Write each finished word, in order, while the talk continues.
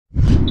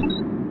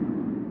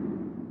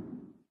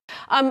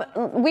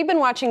We've been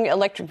watching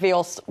electric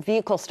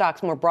vehicle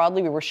stocks more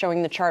broadly. We were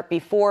showing the chart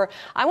before.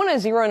 I want to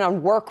zero in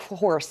on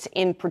Workhorse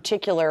in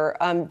particular.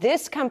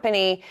 This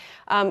company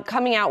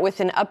coming out with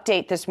an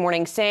update this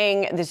morning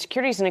saying the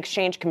Securities and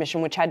Exchange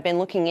Commission, which had been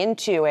looking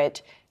into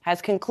it, has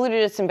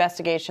concluded its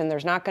investigation.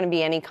 There's not going to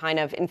be any kind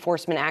of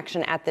enforcement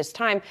action at this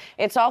time.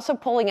 It's also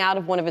pulling out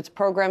of one of its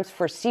programs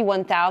for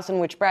C1000,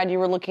 which, Brad, you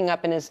were looking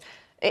up and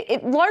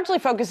it largely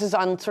focuses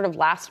on sort of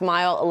last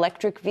mile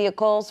electric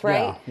vehicles,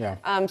 right?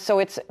 Yeah. So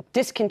it's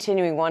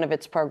discontinuing one of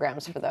its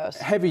programs for those.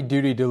 Heavy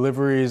duty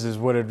deliveries is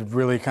what it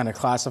really kind of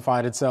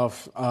classified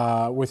itself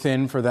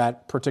within for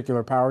that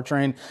particular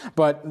powertrain.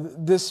 But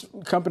this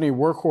company,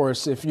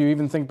 Workhorse, if you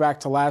even think back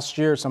to last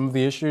year, some of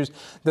the issues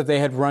that they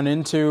had run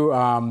into,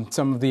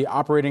 some of the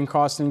operating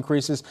cost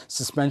increases,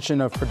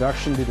 suspension of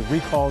production due to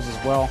recalls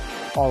as well,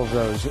 all of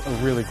those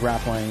are really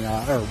grappling,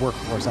 or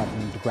Workhorse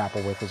having to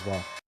grapple with as well.